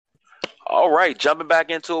All right, jumping back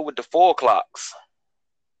into it with the 4 o'clocks.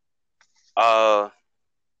 Uh,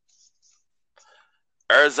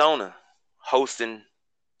 Arizona hosting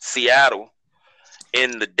Seattle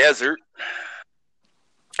in the desert.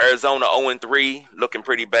 Arizona 0-3, looking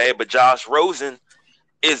pretty bad, but Josh Rosen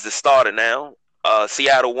is the starter now.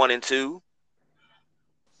 Seattle 1-2.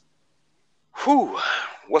 Whew.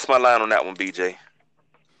 What's my line on that one, BJ?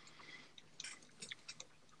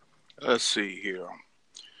 Let's see here.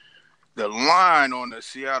 The line on the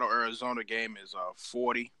Seattle Arizona game is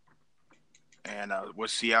 40, and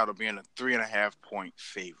with Seattle being a 3.5 point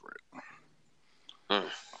favorite.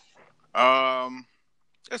 Mm.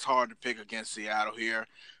 It's hard to pick against Seattle here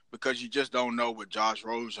because you just don't know what Josh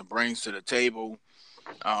Rosen brings to the table.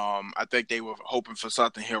 I think they were hoping for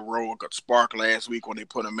something heroic, a spark last week when they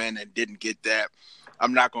put him in and didn't get that.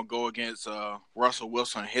 I'm not going to go against Russell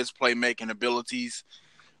Wilson and his playmaking abilities.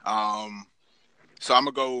 So I'm going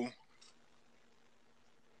to go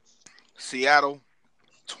Seattle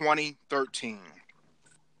 2013.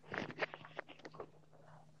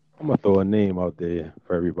 I'm gonna throw a name out there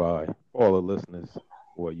for everybody, all the listeners,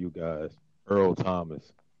 for you guys. Earl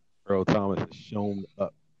Thomas. Earl Thomas has shown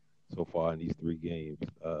up so far in these 3 games.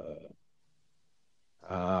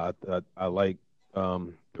 I like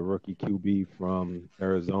the rookie QB from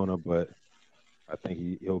Arizona, but I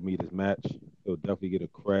think he'll meet his match. He'll definitely get a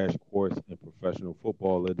crash course in professional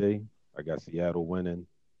football today. I got Seattle winning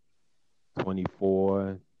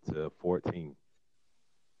 24-14.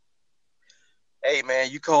 Hey, man,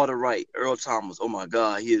 you called it right. Earl Thomas. Oh, my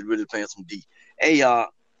God. He is really playing some D. Hey, y'all,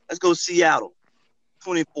 let's go Seattle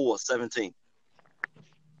 24-17.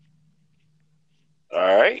 All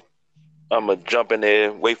right. I'm going to jump in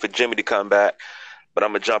there, wait for Jimmy to come back, but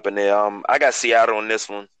I'm going to jump in there. I got Seattle on this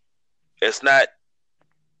one. It's not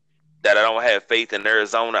that I don't have faith in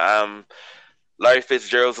Arizona. Larry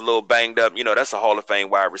Fitzgerald's a little banged up. You know, that's a Hall of Fame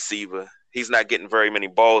wide receiver. He's not getting very many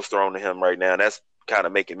balls thrown to him right now. That's kind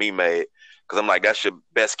of making me mad because I'm like, that's your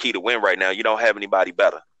best key to win right now. You don't have anybody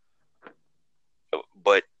better.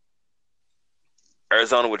 But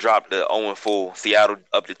Arizona would drop the 0-4. Seattle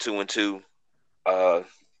up to 2-2.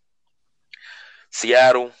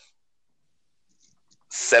 Seattle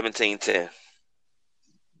 17-10.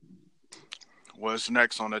 What's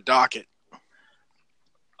next on the docket?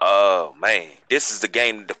 Oh, man. This is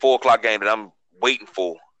the 4 o'clock game that I'm waiting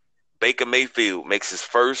for. Baker Mayfield makes his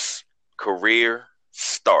first career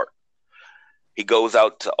start. He goes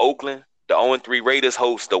out to Oakland. The 0-3 Raiders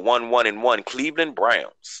host the 1-1 Cleveland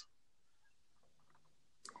Browns.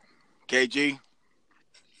 KG,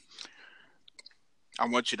 I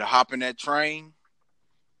want you to hop in that train.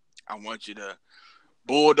 I want you to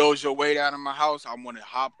bulldoze your way down to my house. I want to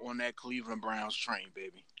hop on that Cleveland Browns train,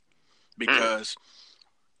 baby. Because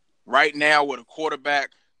right now, with a quarterback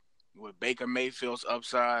with Baker Mayfield's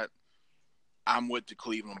upside, I'm with the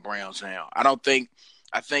Cleveland Browns now. I think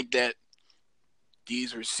that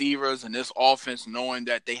these receivers and this offense, knowing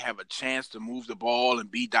that they have a chance to move the ball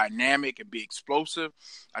and be dynamic and be explosive,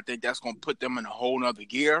 I think that's going to put them in a whole nother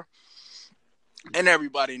gear. And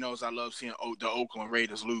everybody knows I love seeing the Oakland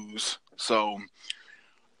Raiders lose. So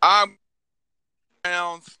I'm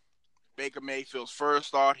Browns. Baker Mayfield's first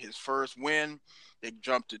start, his first win. They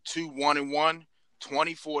jumped to 2-1-1,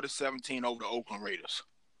 24-17 over the Oakland Raiders.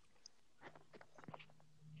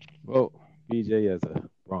 Well, BJ, as a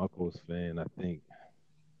Broncos fan, I think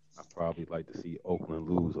I probably like to see Oakland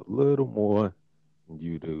lose a little more than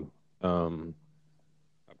you do. I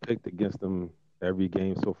picked against them every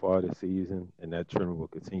game so far this season, and that trend will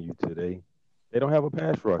continue today. They don't have a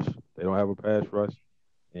pass rush.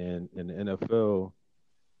 And in the NFL,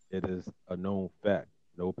 it is a known fact.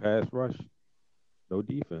 No pass rush, no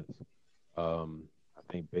defense. I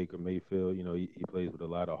think Baker Mayfield, he plays with a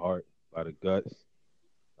lot of heart, a lot of guts.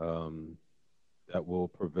 That will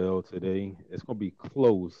prevail today. It's going to be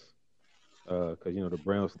close because, the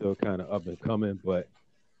Browns still kind of up and coming, but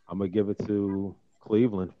I'm going to give it to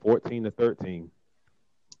Cleveland, 14-13.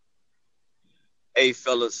 Hey,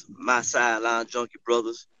 fellas, my sideline junkie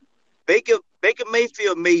brothers. Baker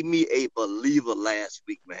Mayfield made me a believer last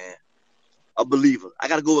week, man. A believer. I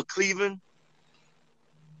got to go with Cleveland,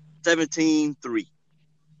 17-3.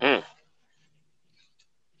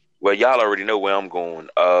 Well, y'all already know where I'm going.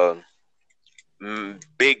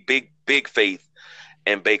 Big faith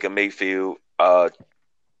in Baker Mayfield. I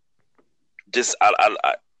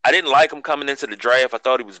didn't like him coming into the draft. I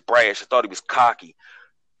thought he was brash. I thought he was cocky.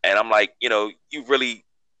 And I'm like, you've really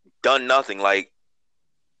done nothing. Like,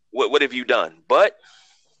 what have you done? But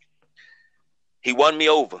he won me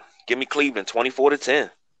over. Give me Cleveland,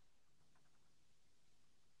 24-10.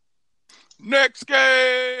 Next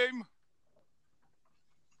game.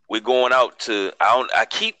 we're going out to I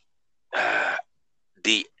keep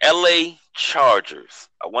the LA Chargers.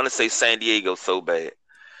 I want to say San Diego so bad.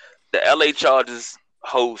 The LA Chargers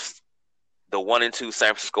host the 1-2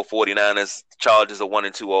 San Francisco 49ers. Chargers are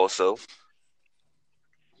 1-2 also.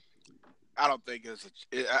 I don't think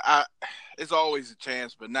it's always a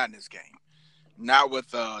chance, but not in this game. Not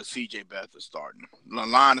with CJ Beathard starting. The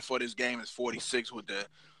line for this game is 46 with the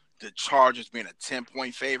Chargers being a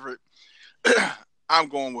 10-point favorite. I'm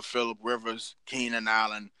going with Phillip Rivers, Keenan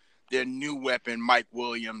Allen, their new weapon, Mike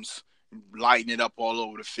Williams, lighting it up all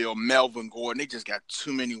over the field. Melvin Gordon, they just got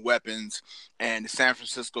too many weapons, and San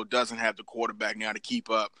Francisco doesn't have the quarterback now to keep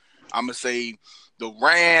up. I'm going to say the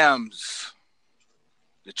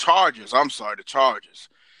Chargers,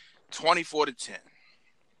 24-10.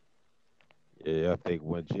 Yeah, I think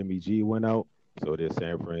when Jimmy G went out, so did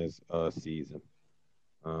San Fran's season.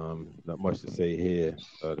 Not much to say here.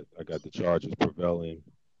 I got the Chargers prevailing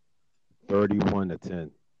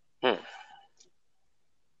 31-10.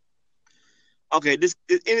 Okay, this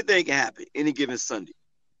anything can happen any given Sunday,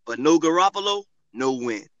 but no Garoppolo, no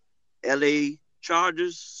win. LA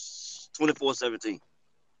Chargers 24-17.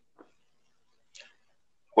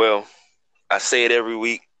 Well, I say it every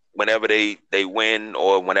week whenever they win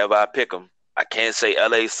or whenever I pick them. I can't say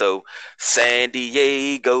LA, so San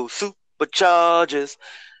Diego Superchargers,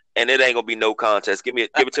 and it ain't gonna be no contest. Give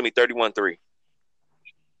it to me 31-3.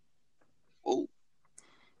 Oh.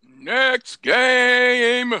 Next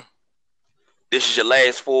game. This is your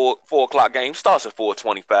last 4 o'clock game. Starts at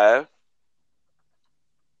 4:25.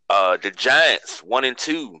 The Giants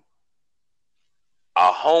 1-2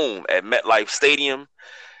 are home at MetLife Stadium.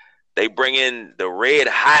 They bring in the red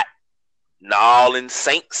hot New Orleans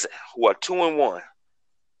Saints, who are 2-1.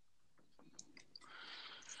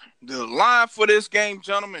 The line for this game,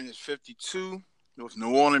 gentlemen, is 52. With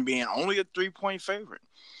New Orleans being only a 3-point favorite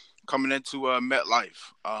coming into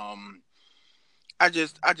MetLife. I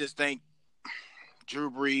just think Drew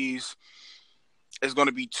Brees is going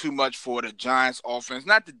to be too much for the Giants offense,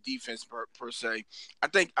 not the defense per se. I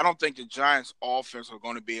don't think the Giants offense are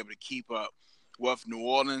going to be able to keep up with New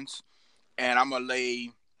Orleans, and I'm going to lay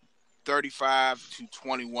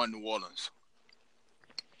 35-21 New Orleans.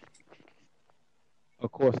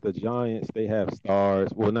 Of course, the Giants, they have stars.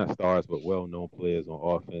 Well, not stars, but well-known players on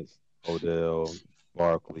offense. Odell,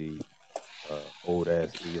 Barkley, old-ass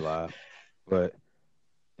Eli. But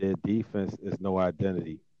their defense is no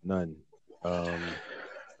identity, none.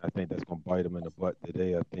 I think that's going to bite them in the butt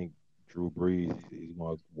today. I think Drew Brees, he's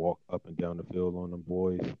going to walk up and down the field on them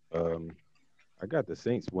boys. I got the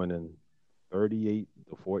Saints winning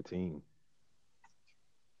 38-14.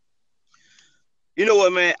 You know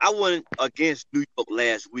what, man? I went against New York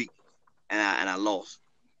last week, and I lost.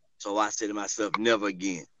 So I said to myself, never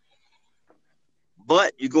again.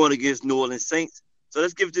 But you're going against New Orleans Saints. So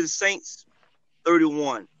let's give it to the Saints,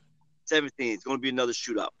 31-17. It's going to be another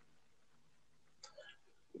shootout.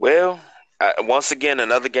 Well, once again,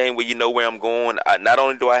 another game where you know where I'm going. Not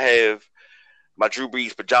only do I have my Drew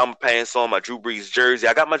Brees pajama pants on, my Drew Brees jersey,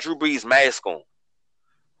 I got my Drew Brees mask on.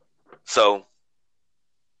 So,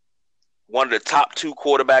 one of the top 2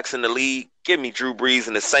 quarterbacks in the league, give me Drew Brees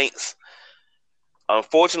and the Saints.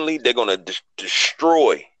 Unfortunately, they're going to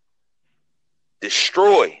destroy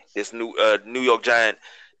this New York Giant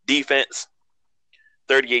defense,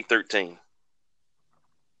 38-13.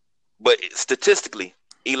 But statistically,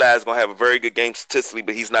 Eli's going to have a very good game statistically,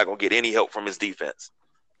 but he's not going to get any help from his defense.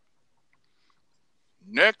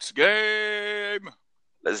 Next game.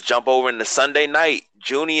 Let's jump over into Sunday night.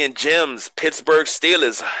 Junie and Jim's Pittsburgh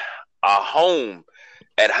Steelers are home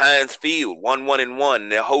at Heinz Field, 1-1.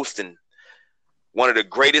 They're hosting one of the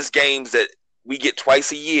greatest games that we get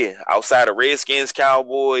twice a year outside of Redskins,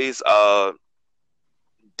 Cowboys,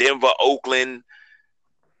 Denver, Oakland.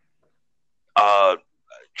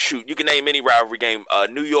 Shoot, you can name any rivalry game.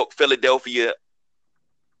 New York, Philadelphia,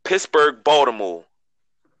 Pittsburgh, Baltimore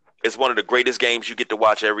is one of the greatest games you get to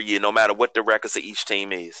watch every year, no matter what the records of each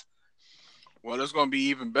team is. Well, it's going to be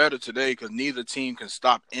even better today because neither team can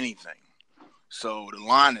stop anything. So the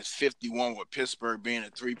line is 51 with Pittsburgh being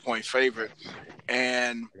a 3-point favorite.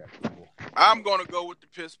 And I'm going to go with the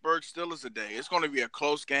Pittsburgh Steelers today. It's going to be a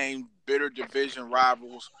close game, bitter division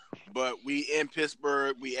rivals. But we in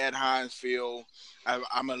Pittsburgh, we at Heinz Field.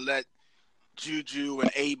 I'm going to let Juju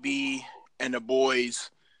and AB and the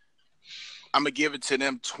boys, I'm going to give it to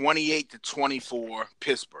them 28-24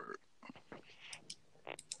 Pittsburgh.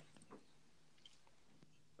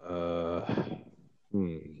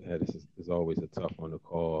 This is always a tough one to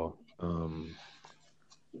call.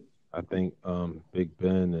 I think Big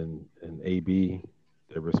Ben and AB,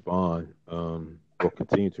 they respond. will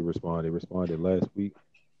continue to respond. They responded last week.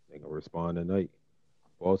 They're gonna respond tonight.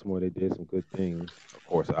 Baltimore, they did some good things. Of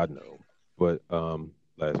course, I know, but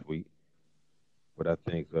last week. But I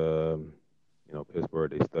think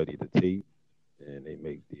Pittsburgh, they study the tape and they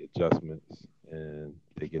make the adjustments and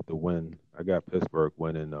they get the win. I got Pittsburgh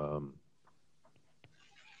winning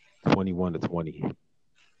 21-20.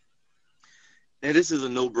 Now, this is a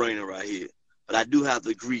no-brainer right here, but I do have to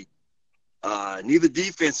agree. Neither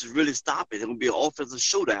defense is really stopping. It's going to be an offensive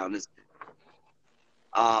showdown.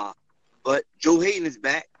 But Joe Hayden is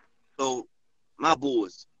back. So, my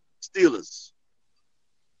boys, Steelers,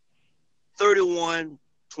 31-24.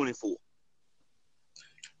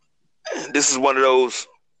 This is one of those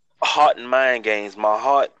heart and mind games. My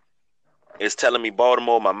heart is telling me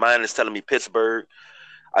Baltimore. My mind is telling me Pittsburgh.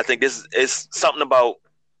 I think this is something about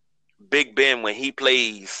Big Ben when he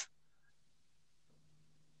plays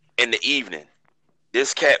in the evening.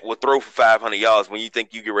 This cat will throw for 500 yards when you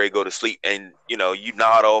think you get ready to go to sleep, and you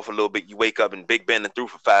nod off a little bit. You wake up and Big Ben and threw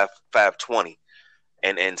for 520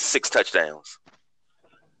 and 6 touchdowns.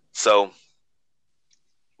 So,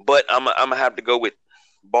 but I'm gonna have to go with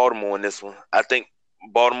Baltimore in this one. I think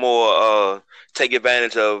Baltimore take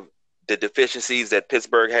advantage of the deficiencies that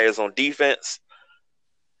Pittsburgh has on defense,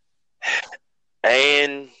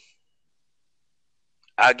 and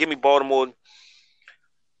give me Baltimore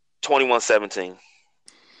 21-17.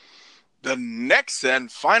 The next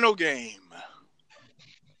and final game.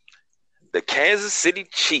 The Kansas City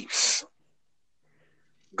Chiefs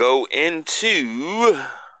go into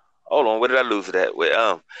 – hold on, where did I lose it at?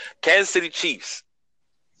 Kansas City Chiefs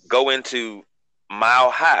go into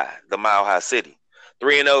Mile High, the Mile High City,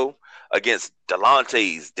 3-0 against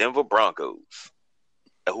Delante's Denver Broncos,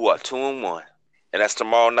 who are 2-1. And that's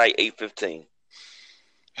tomorrow night, 8:15.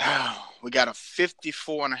 We got a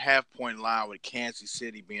 54.5-point line with Kansas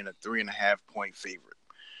City being a 3.5-point favorite.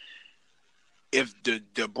 If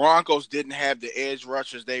the Broncos didn't have the edge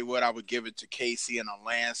rushers I would give it to KC in a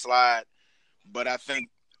landslide. But I think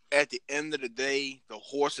at the end of the day, the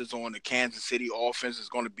horses on the Kansas City offense is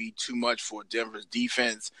going to be too much for Denver's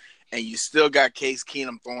defense. And you still got Case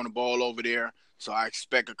Keenum throwing the ball over there. So I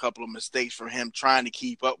expect a couple of mistakes from him trying to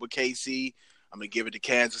keep up with KC. I'm going to give it to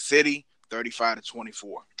Kansas City,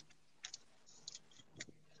 35-24.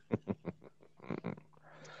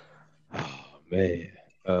 Oh, man.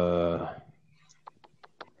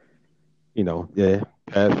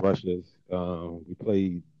 Pass rushers. We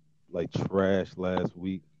played like trash last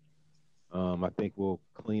week. I think we'll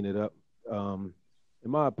clean it up. In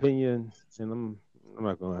my opinion, and I'm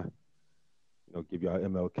not gonna, give y'all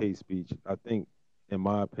MLK speech. I think, in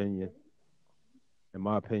my opinion,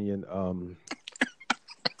 all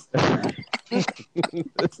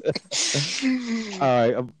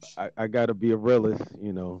right, I gotta be a realist.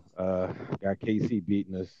 Got KC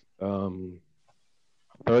beating us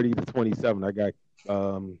 30-27. I got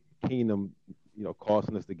Keenum,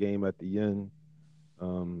 costing us the game at the end.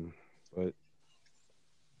 But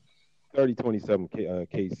 30-27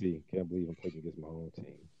 KC. Can't believe I'm picking against my own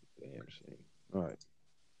team. Damn shame. All right.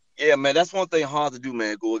 Yeah, man, that's one thing hard to do,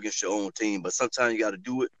 man, go against your own team. But sometimes you got to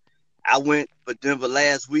do it. I went for Denver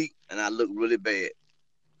last week, and I looked really bad.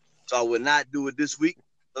 So I will not do it this week.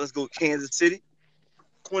 So let's go Kansas City,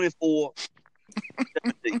 24-17.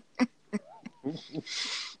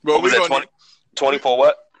 What was that, 24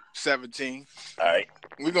 what? 17. All right.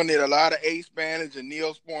 We're going to need a lot of Ace Spanish and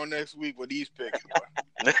Neosporin next week with these picks.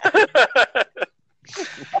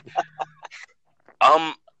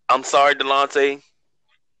 I'm sorry, Delonte,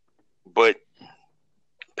 but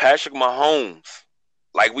Patrick Mahomes,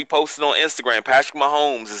 like we posted on Instagram, Patrick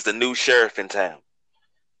Mahomes is the new sheriff in town.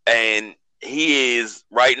 And he is,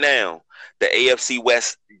 right now, the AFC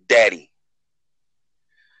West daddy.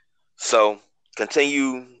 So,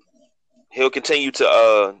 he'll continue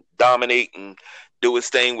to dominate and do his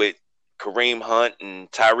thing with Kareem Hunt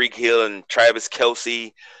and Tyreek Hill and Travis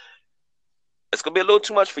Kelce. It's going to be a little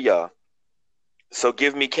too much for y'all. So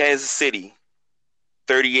give me Kansas City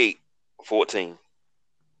 38-14.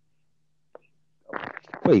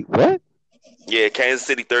 Wait, what? Yeah, Kansas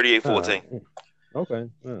City 38-14. Okay.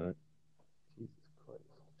 All right.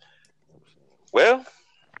 Well,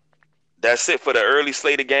 that's it for the early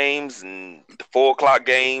slate of games and the 4 o'clock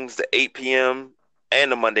games, the 8 p.m.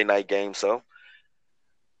 and the Monday night game. So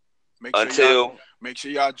make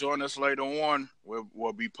sure y'all join us later on.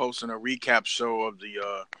 We'll be posting a recap show of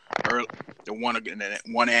the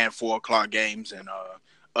 1 and 4 o'clock games and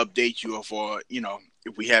update you for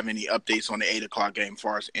if we have any updates on the 8 o'clock game as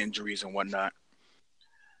far as injuries and whatnot.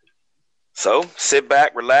 So sit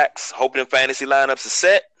back, relax, hope them fantasy lineups are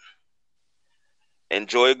set,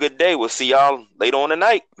 enjoy a good day. We'll see y'all later on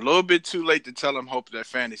tonight. A little bit too late to tell them hope that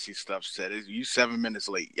fantasy stuff said. You 7 minutes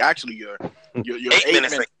late. Actually, you're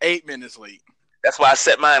 8 minutes late. That's why I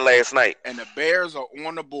set mine last night. And the Bears are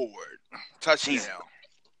on the board. Touchdown. Jeez.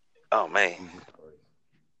 Oh, man.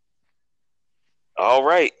 All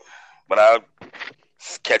right. But I'll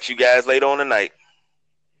catch you guys later on tonight.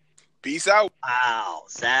 Peace out. Wow.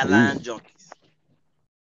 Sideline junkies.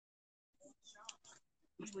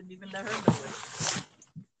 You wouldn't even let her know it.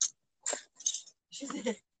 She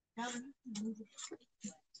said,